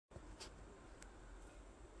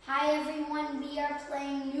Hi everyone, we are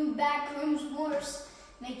playing New Backrooms Wars.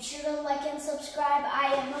 Make sure to like and subscribe.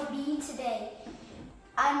 I am a bee today.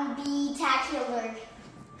 I'm bee-tacular.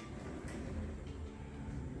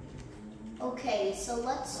 Okay, so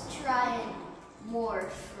let's try and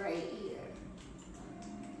morph right here.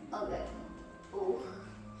 Okay. Oh,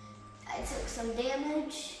 I took some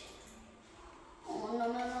damage. Oh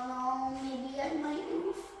no, maybe I might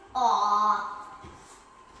move. Aww.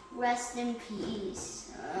 Rest in peace.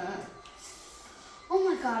 Oh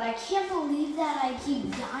my god, I can't believe that I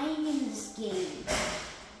keep dying in this game.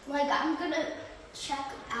 Like, I'm gonna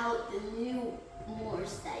check out the new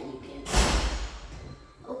Moors that you can.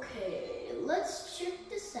 Okay, let's check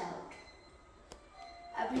this out.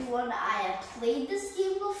 Everyone, I have played this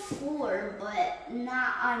game before, but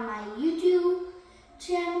not on my YouTube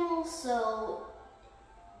channel, so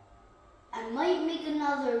I might make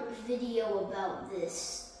another video about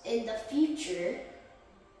this in the future.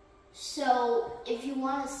 So if you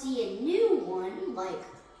want to see a new one, like,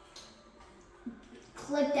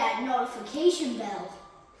 click that notification bell.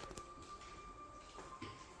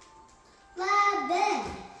 Then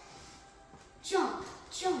jump.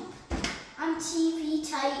 I'm TV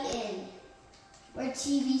Titan. Or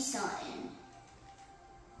TV Sutton.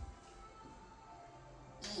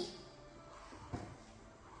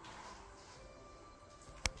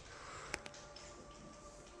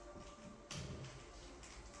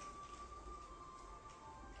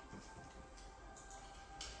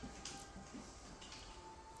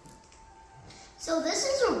 So this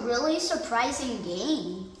is a really surprising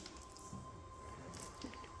game.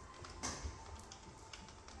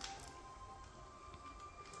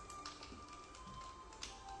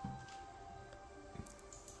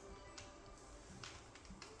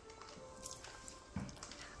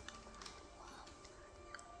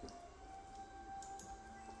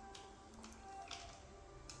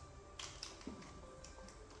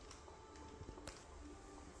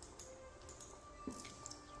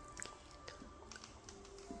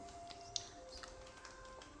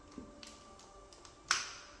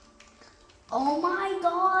 Oh my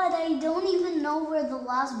god, I don't even know where the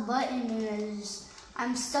last button is.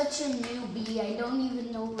 I'm such a newbie, I don't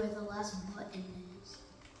even know where the last button is.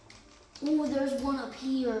 Ooh, there's one up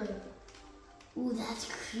here. Ooh,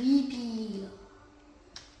 that's creepy.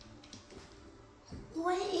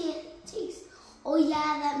 What it takes? Oh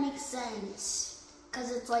yeah, that makes sense.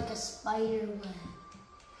 Because it's like a spider web.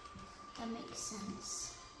 That makes sense.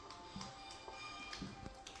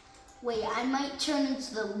 Wait, I might turn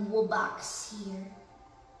into the wool box here.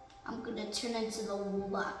 I'm gonna turn into the wool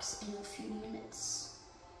box in a few minutes.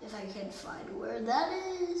 If I can find where that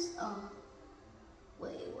is.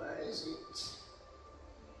 Wait, where is it?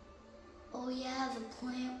 Oh yeah, the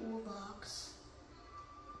plant wool box.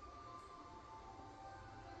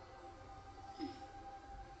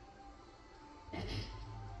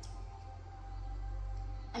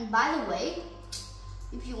 And by the way,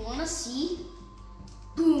 if you wanna see,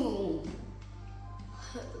 boom!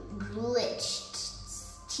 Glitched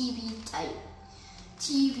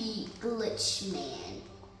TV glitch man.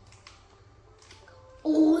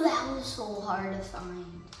 Oh, that was so hard to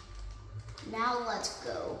find. Now let's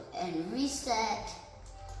go and reset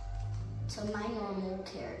to my normal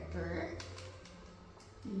character.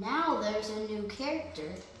 Now there's a new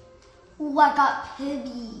character. Ooh, I got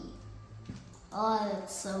Pibby. Oh,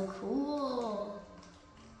 that's so cool.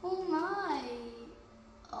 Oh my.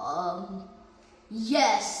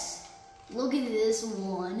 Yes, look at this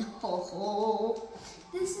one. Oh,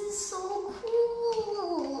 this is so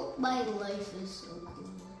cool. My life is so cool.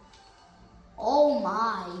 Oh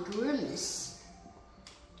my, Grimace.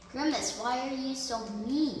 Grimace, why are you so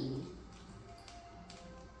mean?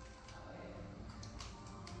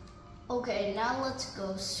 Okay, now let's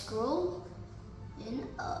go scroll in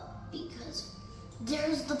up because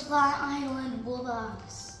there's the Plant Island wool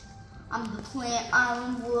box. I'm the Plant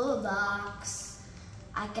Island wool box.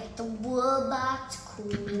 I get the wool box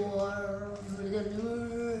core.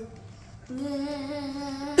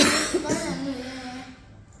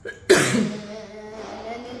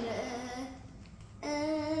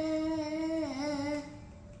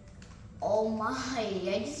 Oh my,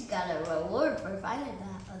 I just got a reward for finding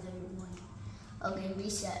that other one. Okay,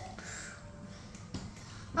 reset.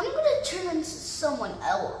 I'm gonna turn into someone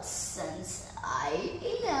else since I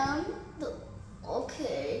am the...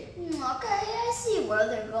 Okay, I see where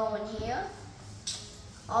they're going here.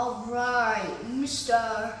 Alright, Mr.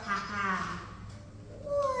 Haha.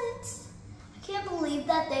 What? I can't believe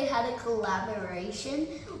that they had a collaboration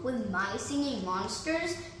with My Singing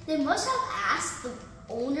Monsters. They must have asked the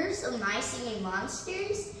owners of My Singing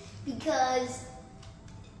Monsters because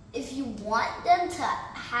if you want them to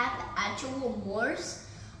have actual mores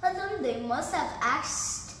of them, they must have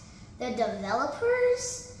asked the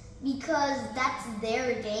developers because that's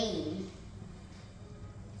their game.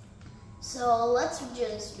 So let's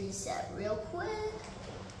just reset real quick.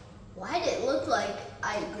 Why did it look like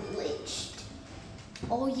I glitched?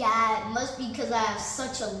 Oh yeah, it must be because I have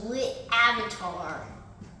such a lit avatar.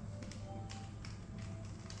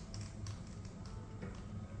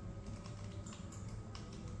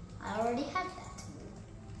 I already have that.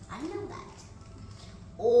 I know that.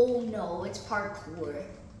 Oh no, it's parkour.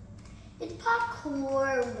 It's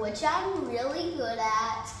parkour, which I'm really good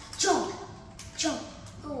at. Jump, jump,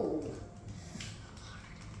 oh.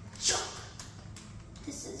 Jump.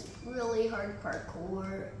 This is really hard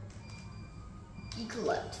parkour. You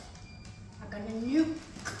collect. I got a new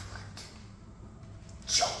collect.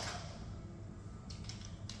 Jump.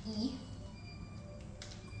 E.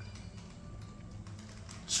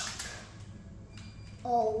 Jump.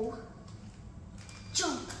 O.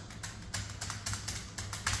 Jump.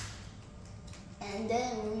 And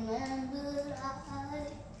then remember I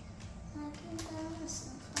can dance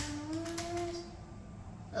some flowers.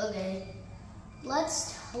 Okay,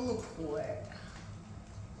 let's teleport.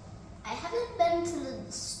 I haven't been to the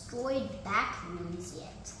destroyed back rooms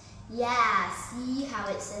yet. Yeah, see how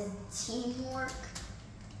it says teamwork?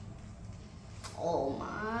 Oh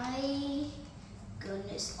my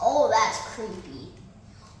goodness. Oh, that's creepy.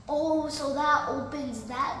 Oh, so that opens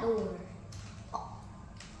that door.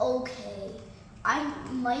 Okay, I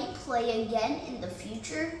might play again in the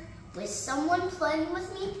future with someone playing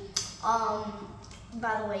with me.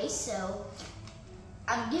 By the way, so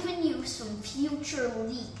I'm giving you some future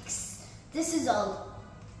leaks. This is a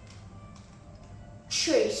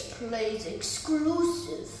Chase Plays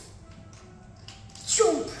exclusive.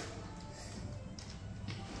 Jump!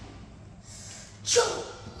 Jump!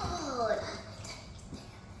 Oh,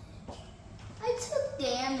 I took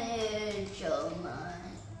damage. Oh my.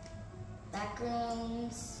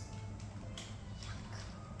 Backrooms.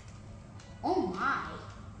 Oh my.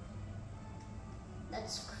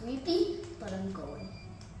 That's creepy, but I'm going.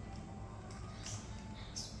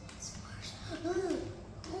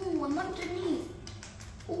 Oh, I'm underneath.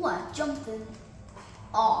 Oh, I jumped in.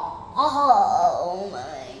 Oh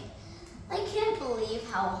my. I can't believe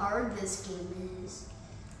how hard this game is.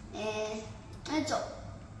 And it's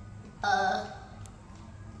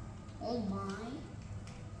oh my.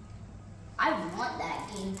 I want that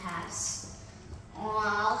Game Pass.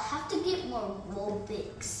 I'll have to get more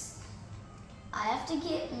Robux. I have to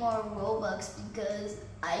get more Robux because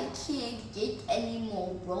I can't get any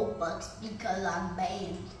more Robux because I'm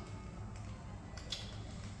banned.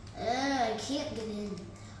 I can't get in.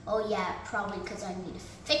 Oh yeah, probably because I need to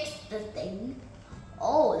fix the thing.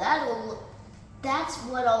 Oh, that's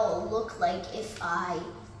what I'll look like if I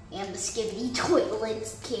am the Skibbity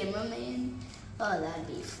Toilets cameraman. Oh, that'd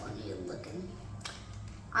be funny looking.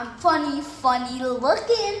 I'm funny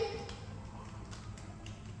looking.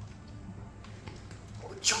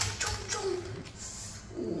 Oh, jump, jump, jump.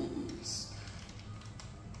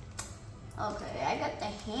 Okay, I got the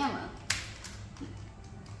hammer.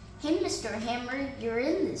 Hey, Mr. Hammer, you're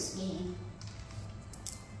in this game.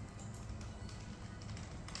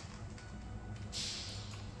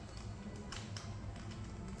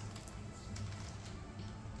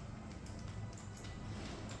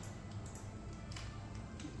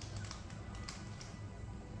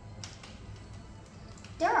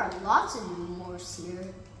 There are lots of new morphs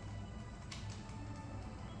here.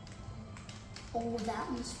 Oh,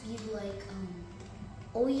 that must be like,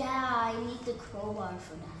 oh yeah, I need the crowbar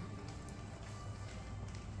for that.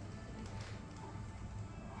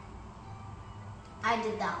 I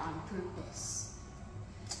did that on purpose.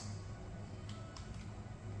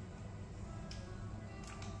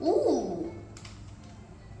 Ooh.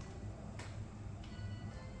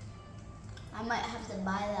 I might have to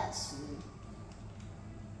buy that soon.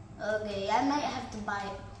 Okay, I might have to buy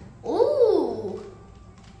it. Ooh.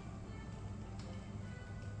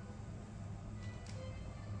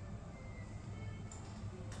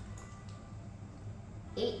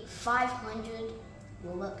 $500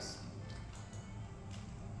 Robux.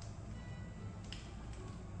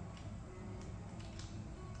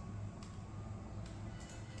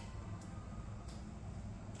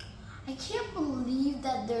 I can't believe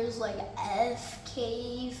that there's like F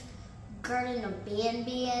Cave, Garden of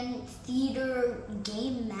Ban, Theater,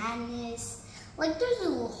 Game Madness. Like there's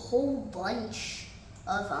a whole bunch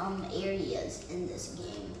of areas in this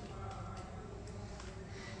game.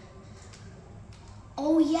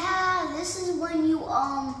 Oh yeah, this is when you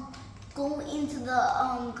go into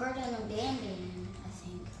the Garden of Ban, I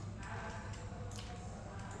think.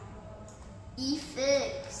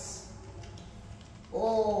 E-fix.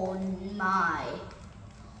 Oh my.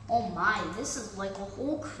 Oh my, this is like a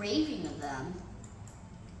whole craving of them.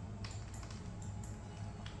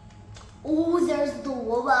 Oh, there's the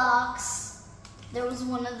Roblox. There was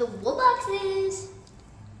one of the Robloxes.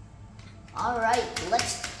 All right,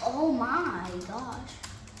 oh my gosh.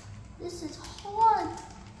 This is hard.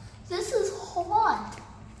 This is hard.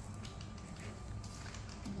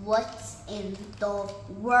 What in the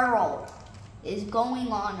world is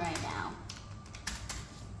going on right now?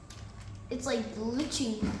 It's like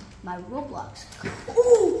glitching my Roblox.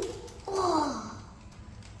 Ooh! Oh!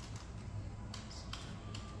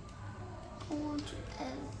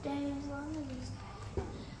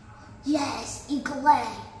 Yes,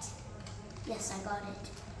 collect. Yes, I got it.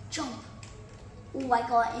 Jump. Oh, I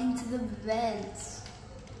got into the vents.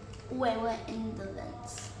 Oh, I went in the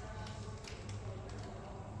vents.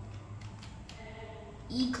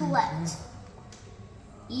 Collect.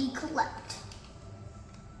 Collect.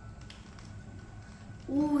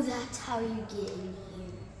 Ooh, that's how you get in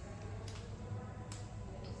here.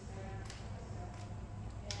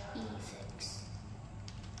 E-fix.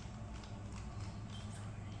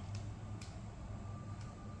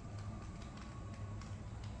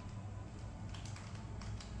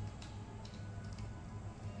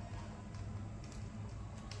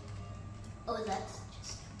 Oh, that's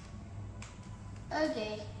just...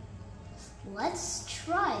 Okay. Let's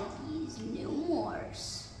try these new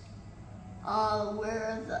mores. Where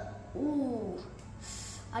are the... Ooh.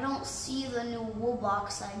 I don't see the new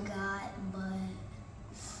Roblox I got, but...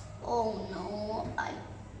 Oh no.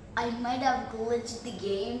 I might have glitched the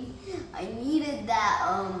game. I needed that,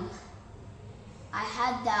 I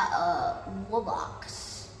had that,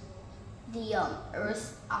 Roblox. The,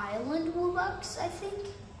 Earth Island Roblox, I think?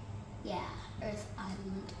 Yeah, Earth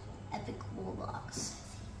Island Epic Roblox, I think.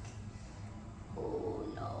 Oh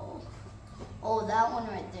no. Oh, that one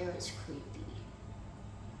right there is creepy.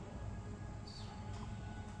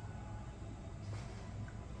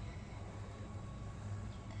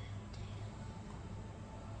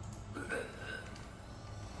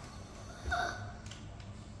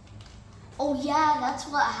 Oh yeah, that's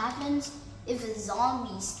what happens if a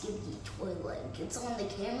zombie skipped the toilet. Gets on the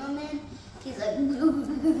cameraman, he's like,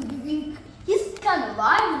 he's kind of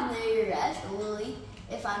vibing there actually,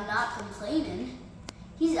 if I'm not complaining.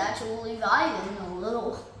 He's actually vibing a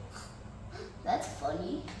little. That's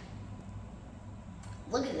funny.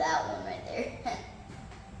 Look at that one right there.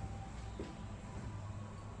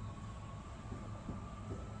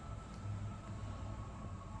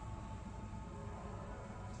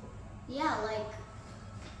 Yeah, like,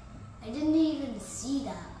 I didn't even see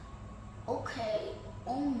that. Okay,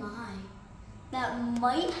 oh my. That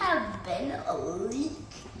might have been a leak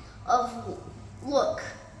of, look.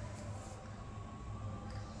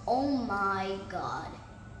 Oh my god.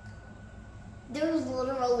 There's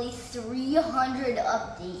literally 300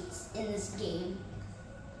 updates in this game.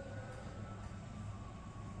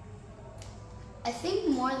 I think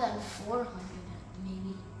more than 400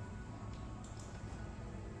 maybe.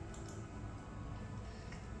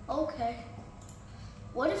 Okay.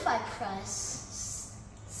 What if I press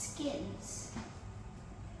skins?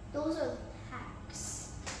 Those are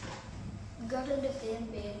packs. Got a ban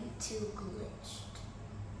 2 glitched.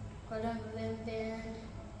 Garden of Ban.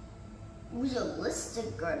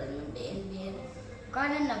 Realistic Garden of Ban.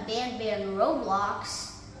 Garden of Ban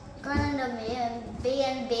Roblox. Garden of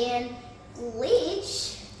Ban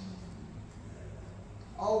glitch.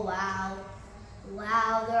 Oh wow.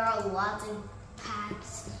 Wow, there are lots of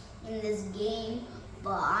packs in this game,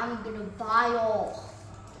 but I'm gonna buy all.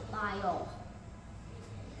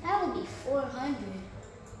 That would be 400.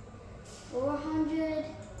 400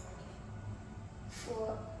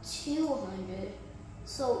 for 200.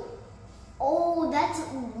 So, oh, that's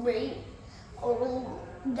great. Oh,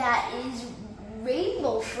 that is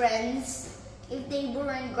Rainbow Friends. If they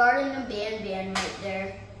were in Garden of Ban right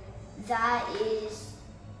there, that is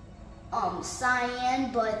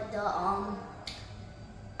cyan, but the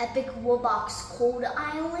Epic Roblox Cold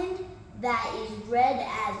Island, that is red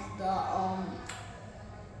as the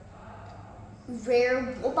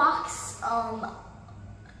rare Roblox,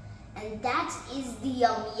 and that is the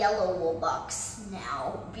yellow Roblox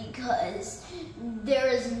now, because there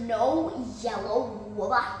is no yellow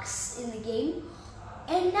Roblox in the game.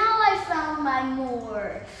 And now I found my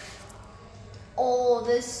morph. Oh,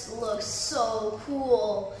 this looks so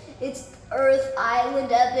cool. It's Earth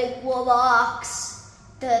Island Epic Roblox.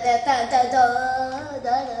 Da da da da da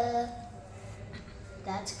da da.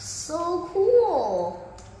 That's so cool.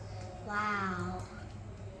 Wow.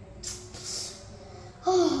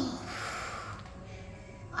 Oh.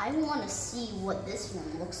 want to see what this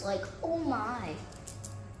one looks like. Oh my.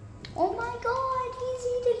 Oh my god, he's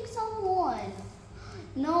eating someone.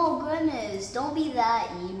 No, Grimace, don't be that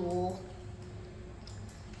evil.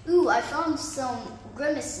 Ooh, I found some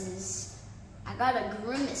Grimaces. I got a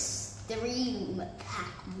Grimace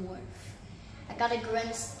 3-pack morph. I got a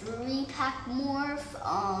Grimace 3-pack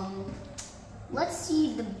morph. Let's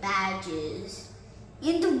see the badges.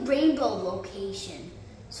 In the rainbow location,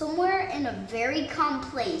 somewhere in a very calm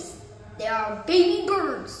place, there are baby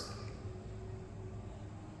birds.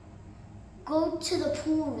 Go to the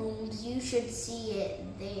pool rooms, you should see it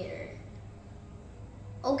there.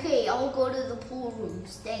 Okay, I'll go to the pool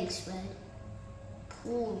rooms. Thanks, Red.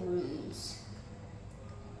 Pool rooms.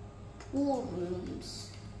 Pool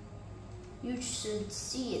rooms. You should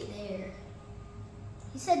see it there.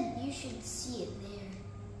 He said you should see it there.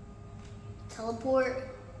 Teleport,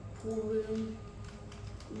 pool room.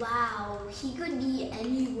 Wow, he could be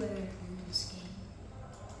anywhere in this game.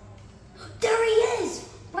 There he is!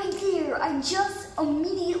 Right there! I just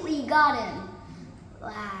immediately got him.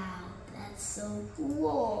 Wow, that's so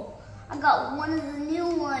cool. I got one of the new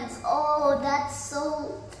ones. Oh,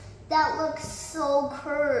 that looks so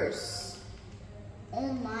cursed.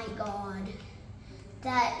 Oh my god.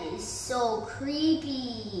 That is so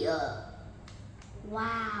creepy.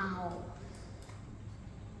 Wow.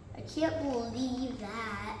 I can't believe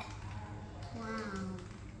that. Wow.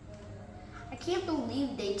 I can't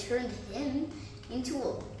believe they turned him into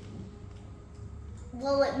a...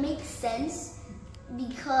 Well, it makes sense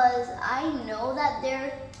because I know that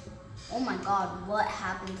they're... Oh my god, what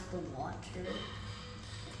happened to the watcher?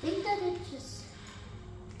 I think that it just...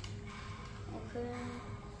 Okay.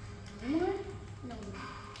 More? No.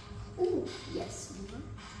 Ooh, yes, more.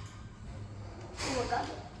 Oh, I got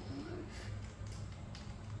it.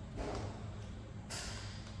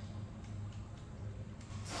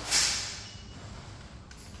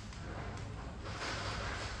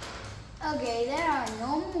 Okay, there are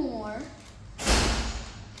no more.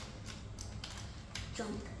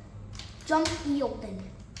 Jump. Jump, E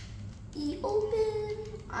open. E open.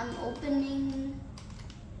 I'm opening.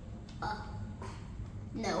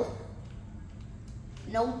 No.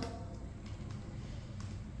 Nope.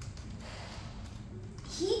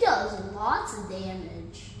 He does lots of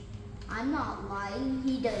damage. I'm not lying,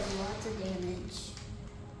 he does lots of damage.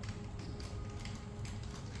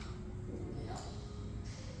 No.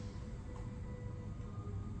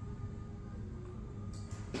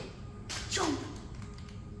 Jump.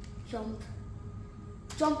 Jump.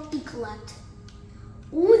 Jump, collect.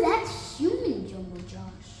 Ooh, that's human Jumbo Josh.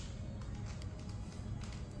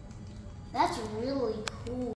 That's really